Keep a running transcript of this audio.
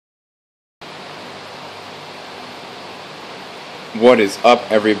What is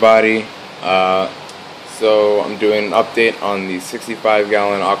up, everybody? So I'm doing an update on the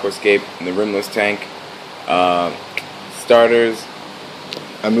 65-gallon Aquascape in the rimless tank. Starters,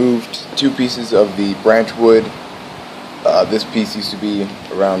 I moved two pieces of the branch wood. This piece used to be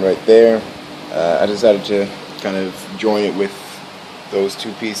around right there. I decided to kind of join it with those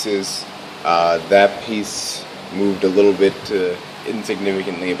two pieces. That piece moved a little bit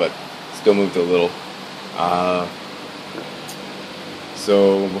insignificantly, but still moved a little.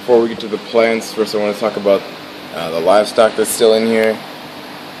 So before we get to the plants, first I want to talk about the livestock that's still in here.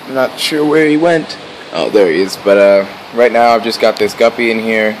 I'm not sure where he went. Oh, there he is. But right now I've just got this guppy in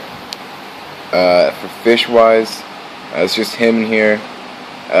here. For fish-wise, it's just him in here.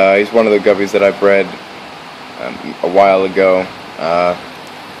 He's one of the guppies that I bred a while ago.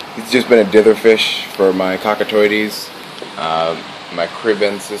 He's just been a dither fish for my cockatoides, my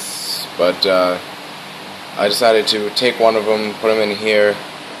cribensis, but I decided to take one of them, put him in here,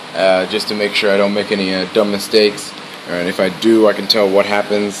 just to make sure I don't make any dumb mistakes, and if I do, I can tell what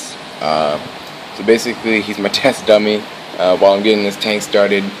happens. So basically, he's my test dummy while I'm getting this tank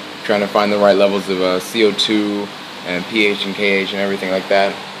started, trying to find the right levels of CO2 and pH and KH and everything like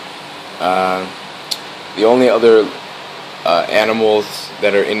that. The only other animals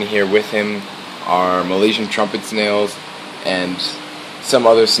that are in here with him are Malaysian trumpet snails and some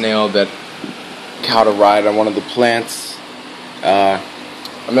other snail that caught a ride on one of the plants.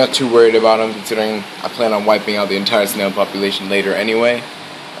 I'm not too worried about them, considering I plan on wiping out the entire snail population later anyway.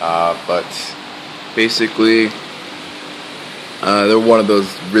 But basically, they're one of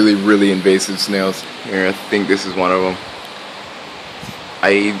those really invasive snails. Here, I think this is one of them.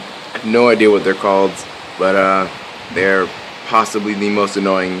 I have no idea what they're called, but they're possibly the most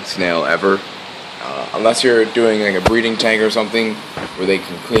annoying snail ever. Unless you're doing like a breeding tank or something where they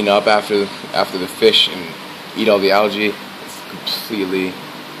can clean up after the fish and eat all the algae, it's completely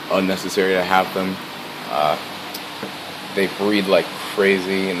unnecessary to have them. They breed like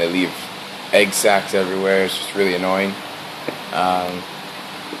crazy and they leave egg sacs everywhere. It's just really annoying.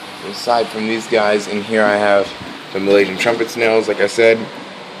 Aside from these guys, in here I have the Malaysian trumpet snails. Like I said,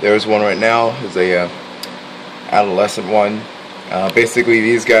 there's one right now. There's a adolescent one. Basically,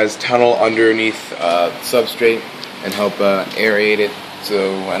 these guys tunnel underneath substrate and help aerate it,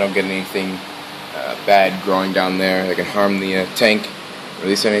 so I don't get anything bad growing down there that can harm the tank,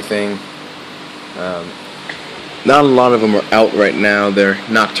 release anything. Not a lot of them are out right now. They're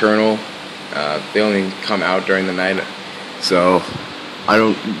nocturnal. They only come out during the night, so I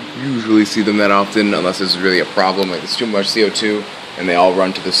don't usually see them that often unless there's really a problem, like there's too much CO2 and they all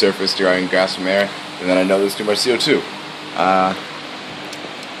run to the surface to grasp some air, and then I know there's too much CO2.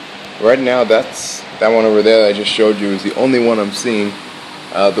 Right now, that one over there that I just showed you is the only one I'm seeing.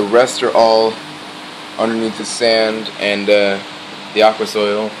 The rest are all underneath the sand and the aqua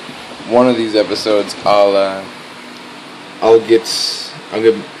soil. One of these episodes, I'll get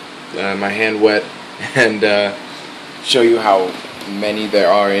my hand wet and show you how many there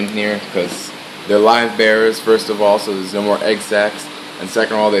are in here, because they're live bearers first of all, so there's no more egg sacs, and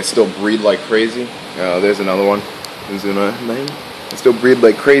second of all, they still breed like crazy. There's another one. They still breed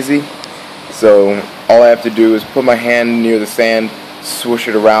like crazy, so all I have to do is put my hand near the sand, swoosh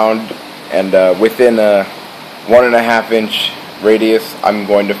it around, and within a 1.5 inch radius I'm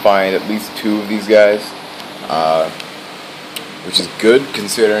going to find at least 2 of these guys, which is good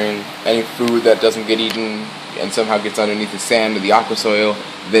considering any food that doesn't get eaten and somehow gets underneath the sand or the aqua soil,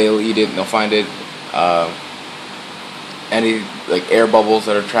 they'll eat it and they'll find it. Any like air bubbles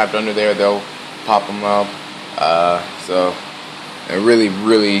that are trapped under there, they'll pop them up. So they're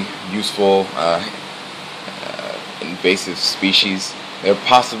really useful invasive species. They're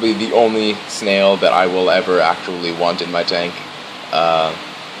possibly the only snail that I will ever actually want in my tank.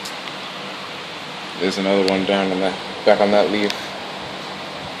 There's another one down back on that leaf.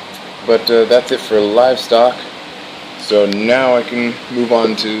 But that's it for livestock. So now I can move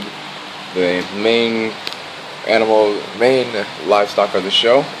on to the main livestock of the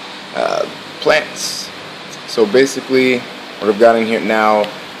show, plants. So basically, what I've got in here now,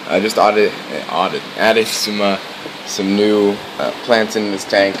 I just added some new plants in this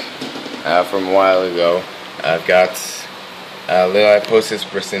tank from a while ago. I've got Liliposis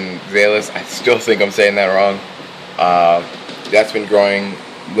brasinzalis. I still think I'm saying that wrong. That's been growing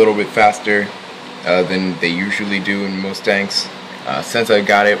a little bit faster than they usually do in most tanks. Since I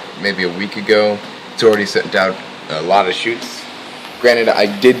got it maybe a week ago, it's already sent out a lot of shoots. Granted, I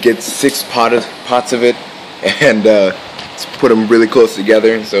did get 6 pots of it, and put them really close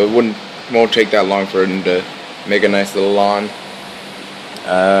together, so it won't take that long for them to make a nice little lawn.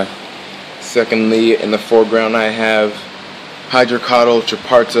 Secondly, in the foreground I have Hydrocotyle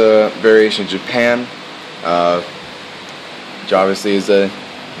triparta variation Japan, which obviously is a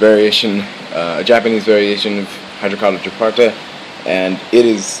variation, a Japanese variation of Hydrocotyle triparta, and it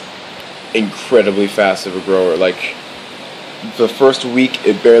is incredibly fast of a grower. Like, the first week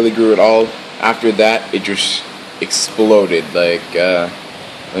it barely grew at all. After that it just exploded. Like,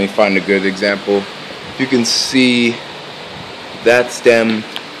 let me find a good example. You can see that stem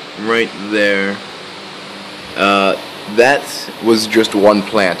right there. That was just one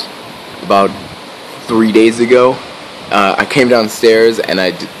plant about 3 days ago. I came downstairs and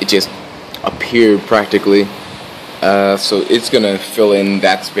it just appeared practically. So it's gonna fill in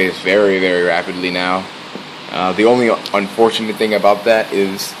that space very, very rapidly now. The only unfortunate thing about that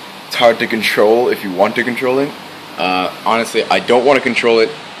is it's hard to control if you want to control it. Honestly, I don't want to control it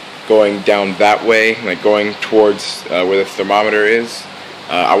going down that way, like going towards where the thermometer is.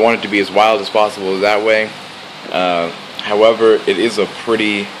 I want it to be as wild as possible that way. However, it is a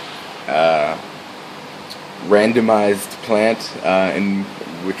pretty randomized plant in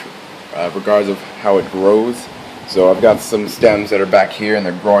which regards of how it grows. So I've got some stems that are back here and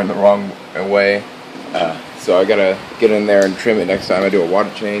they're growing the wrong way. So I gotta get in there and trim it next time I do a water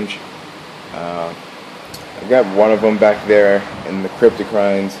change. I've got one of them back there in the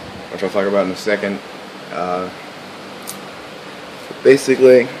cryptocrines, which I'll talk about in a second.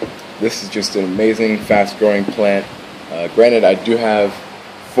 Basically, this is just an amazing, fast-growing plant. Granted, I do have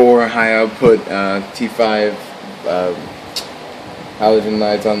 4 high-output T5 halogen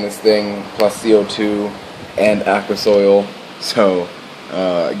lights on this thing, plus CO2 and aquasoil, so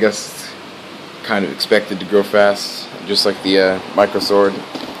I guess kind of expected to grow fast, just like the microsword.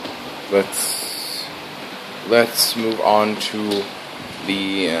 Let's move on to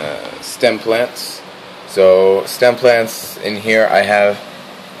the stem plants. So stem plants in here, I have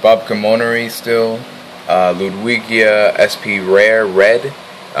Babka Moneri still, Ludwigia SP Rare Red,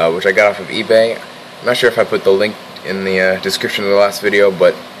 which I got off of eBay. I'm not sure if I put the link in the description of the last video,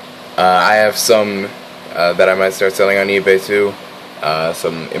 but I have some that I might start selling on eBay too.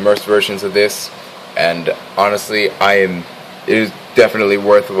 Some immersed versions of this, and honestly, it is definitely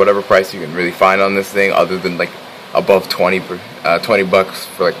worth whatever price you can really find on this thing, other than like above 20 bucks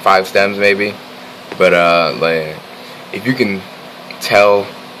for like 5 stems maybe. But like, if you can tell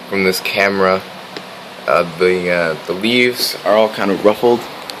from this camera, the leaves are all kind of ruffled.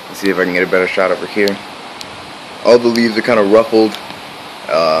 Let's see if I can get a better shot over here. All the leaves are kind of ruffled,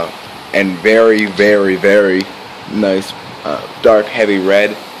 and very, very, very nice, dark, heavy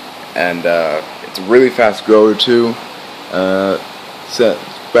red, and it's a really fast grower too. So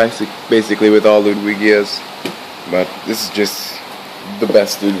basically with all Ludwigias, but this is just the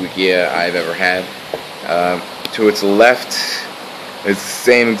best Ludwigia I've ever had. To its left, it's the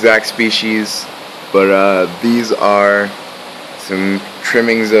same exact species, but these are some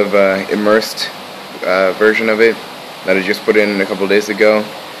trimmings of immersed version of it that I just put in a couple days ago.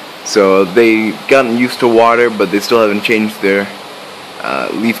 So they gotten used to water, but they still haven't changed their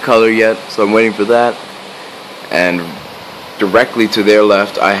leaf color yet, so I'm waiting for that. And directly to their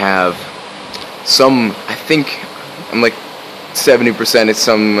left I have some, I think I'm like 70% it's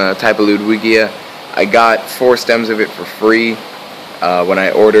some type of Ludwigia. I got 4 stems of it for free when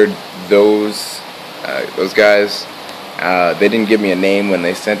I ordered those guys. They didn't give me a name when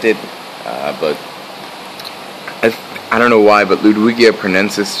they sent it, but I don't know why, but Ludwigia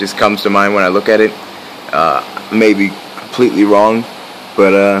pronensis just comes to mind when I look at it. Maybe completely wrong,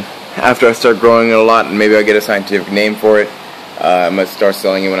 but after I start growing it a lot and maybe I'll get a scientific name for it, I might start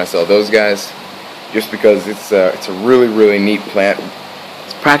selling it when I sell those guys, just because it's a really, really neat plant.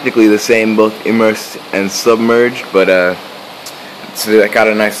 It's practically the same both immersed and submerged, but it's got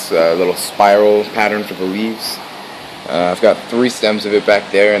a nice little spiral pattern for the leaves. I've got 3 stems of it back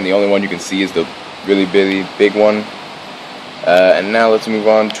there, and the only one you can see is the really big one. And now let's move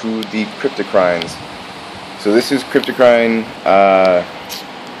on to the cryptocrines. So this is cryptocrine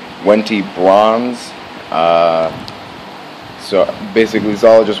Wenti bronze. So basically it's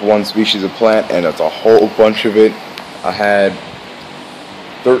all just one species of plant, and it's a whole bunch of it. I had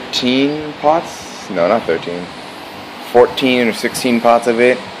 13 pots, no, not 13, 14 or 16 pots of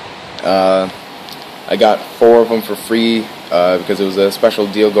it. I got 4 of them for free because it was a special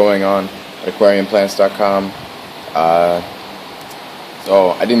deal going on at aquariumplants.com.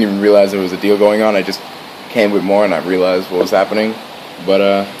 So I didn't even realize there was a deal going on. I just came with more and I realized what was happening.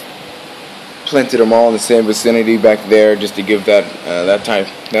 But planted them all in the same vicinity back there, just to give that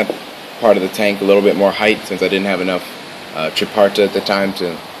part of the tank a little bit more height, since I didn't have enough triparta at the time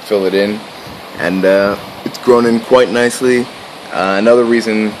to fill it in. And it's grown in quite nicely. Another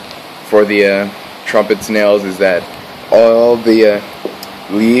reason for the trumpet snails is that all the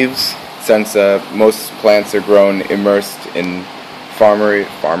leaves, since most plants are grown immersed in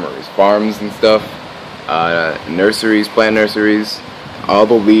farms and stuff, nurseries, plant nurseries. All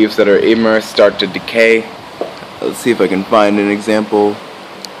the leaves that are immersed start to decay. Let's see if I can find an example.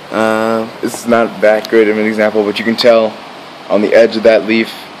 This is not that good of an example, but you can tell on the edge of that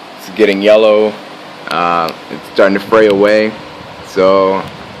leaf it's getting yellow. It's starting to fray away. So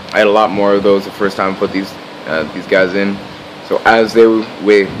I had a lot more of those the first time I put these guys in. So as they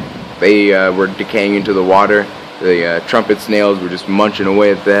were decaying into the water, the trumpet snails were just munching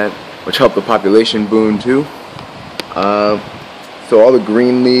away at that, which helped the population boom too. So all the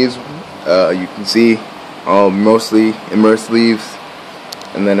green leaves, you can see, all mostly immersed leaves.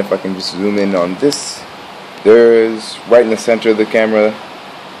 And then if I can just zoom in on this, there's right in the center of the camera,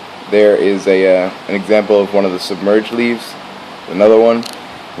 there is an example of one of the submerged leaves. Another one,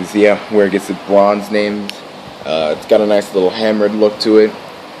 you see where it gets its bronze names. It's got a nice little hammered look to it.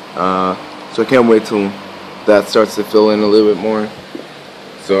 So I can't wait till that starts to fill in a little bit more.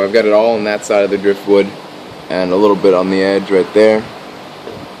 So I've got it all on that side of the driftwood and a little bit on the edge right there.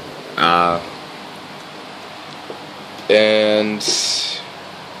 And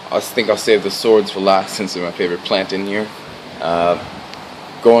I think I'll save the swords for last since they're my favorite plant in here.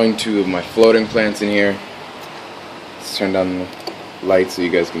 Going to my floating plants in here. Let's turn down the light so you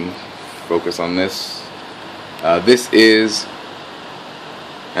guys can focus on this. This is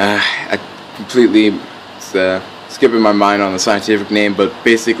I completely skipping my mind on the scientific name, but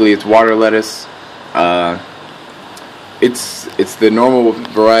basically it's water lettuce. It's the normal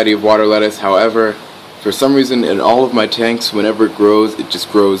variety of water lettuce. However, for some reason in all of my tanks, whenever it grows, it just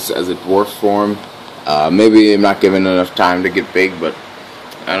grows as a dwarf form. Maybe I'm not given enough time to get big, but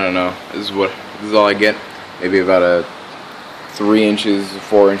I don't know. This is all I get. Maybe about 3 inches,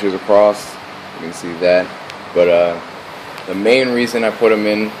 4 inches across. You can see that. But the main reason I put them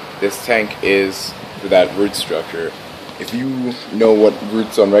in this tank is for that root structure. If you know what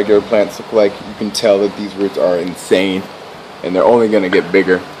roots on regular plants look like, you can tell that these roots are insane, and they're only going to get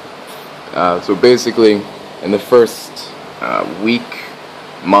bigger. So basically, in the first week,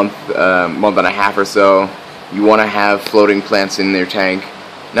 month and a half or so, you want to have floating plants in their tank.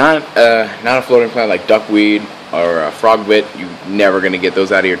 Not a floating plant like duckweed or frogbit. You're never going to get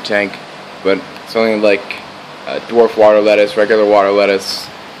those out of your tank. But something like dwarf water lettuce, regular water lettuce.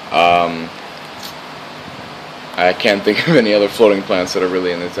 I can't think of any other floating plants that are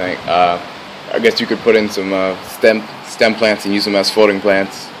really in the tank. I guess you could put in some stem plants and use them as floating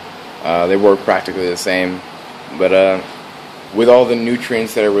plants. They work practically the same. But with all the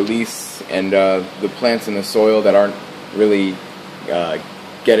nutrients that are released and the plants in the soil that aren't really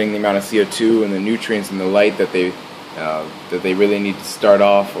getting the amount of CO2 and the nutrients and the light that they really need to start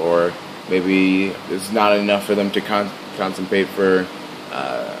off, or maybe there's not enough for them to concentrate for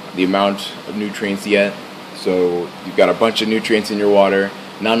the amount of nutrients yet. So you've got a bunch of nutrients in your water,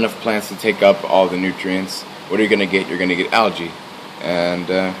 not enough plants to take up all the nutrients. What are you going to get? You're going to get algae.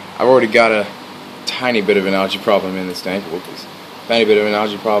 And I've already got a tiny bit of an algae problem in this tank. Whoops. Tiny bit of an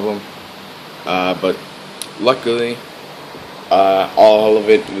algae problem. But luckily, all of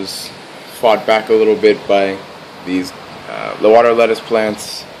it was fought back a little bit by these the water lettuce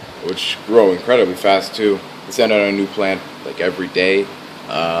plants, which grow incredibly fast too. They send out a new plant like every day.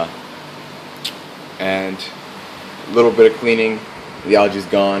 And a little bit of cleaning, the algae's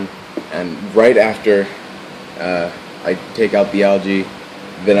gone, and right after I take out the algae,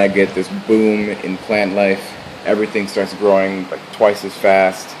 then I get this boom in plant life. Everything starts growing like twice as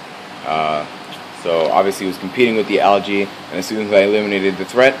fast. So obviously it was competing with the algae, and as soon as I eliminated the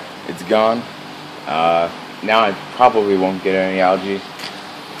threat, it's gone. Now I probably won't get any algae,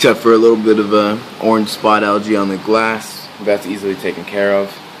 except for a little bit of orange spot algae on the glass. That's easily taken care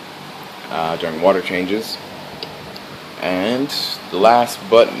of during water changes. And the last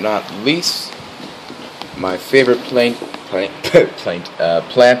but not least, my favorite plant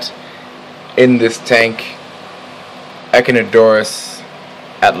in this tank, Echinodorus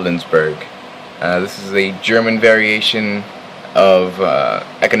at Lindsberg. This is a German variation of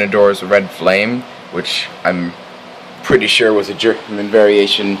Echinodorus red flame, which I'm pretty sure was a German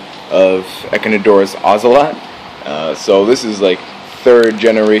variation of Echinodorus ocelot. So this is like 3rd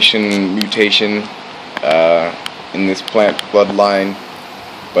generation mutation in this plant bloodline,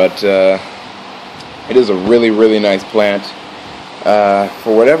 but it is a really nice plant.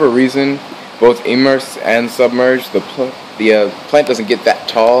 For whatever reason, both immersed and submerged, the plant doesn't get that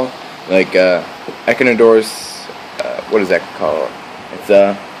tall. Like Echinodorus, what is that called? It's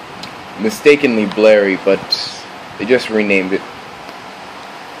mistakenly Bleherae, but they just renamed it.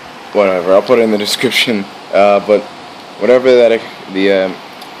 Whatever, I'll put it in the description. But whatever that the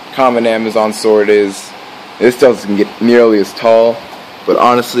common Amazon sword is, this doesn't get nearly as tall, but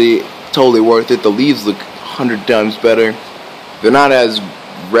honestly, totally worth it. The leaves look 100 times better. They're not as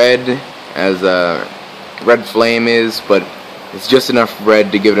red as red flame is, but it's just enough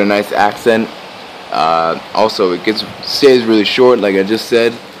red to give it a nice accent. Also, it stays really short, like I just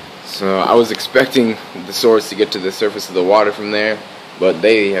said. So I was expecting the swords to get to the surface of the water from there, but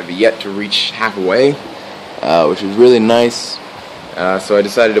they have yet to reach halfway, which is really nice. So I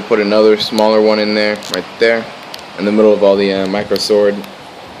decided to put another smaller one in there, right there, in the middle of all the micro sword.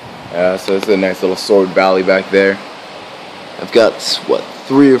 So it's a nice little sword valley back there. I've got, what,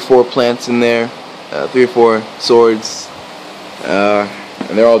 3 or 4 plants in there, 3 or 4 swords, and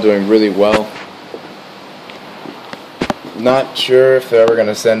they're all doing really well. Not sure if they're ever going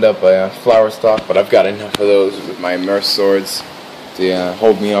to send up a flower stock, but I've got enough of those with my immersed swords to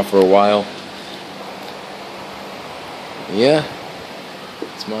hold me up for a while. Yeah,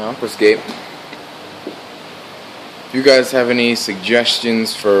 it's my aquascape. If you guys have any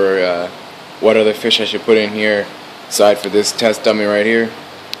suggestions for what other fish I should put in here aside for this test dummy right here,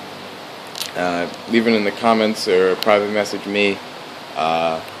 leave it in the comments or private message me.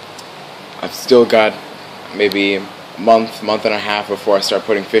 I've still got maybe a month and a half before I start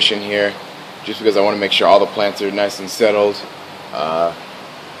putting fish in here, just because I want to make sure all the plants are nice and settled.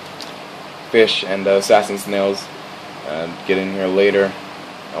 Fish and assassin snails get in here later.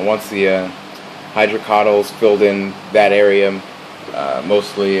 And once the hydrocotyls filled in that area,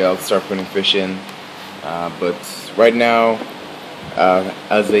 mostly I'll start putting fish in. But right now,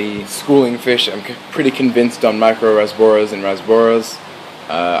 as a schooling fish, I'm pretty convinced on micro rasboras and rasboras.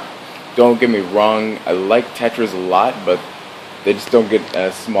 Don't get me wrong, I like tetras a lot, but they just don't get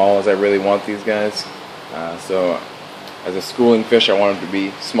as small as I really want these guys. So as a schooling fish, I want them to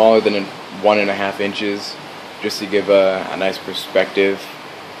be smaller than 1.5 inches, just to give a nice perspective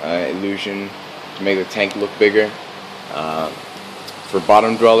illusion, to make the tank look bigger. For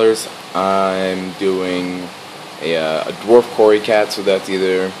bottom dwellers, I'm doing a dwarf cory cat, so that's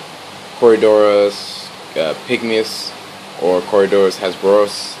either Corydoras pygmaeus or Corydoras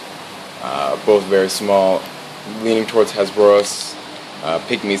hesperos. Both very small, leaning towards hesperos.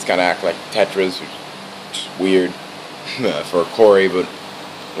 Pygmaeus kind of act like tetras, which is weird for a cory, but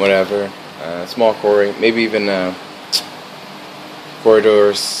whatever. Small cory, maybe even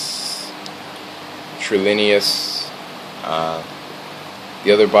Corydoras trilineus.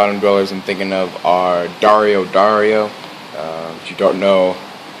 The other bottom dwellers I'm thinking of are Dario. If you don't know,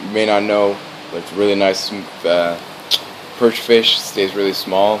 you may not know, but it's really nice perch fish. Stays really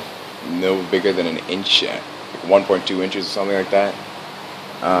small, no bigger than an inch, like 1.2 inches or something like that.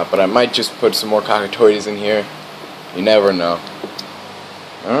 But I might just put some more cockatoides in here. You never know.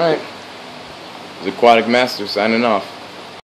 Alright, the Aquatic Master signing off.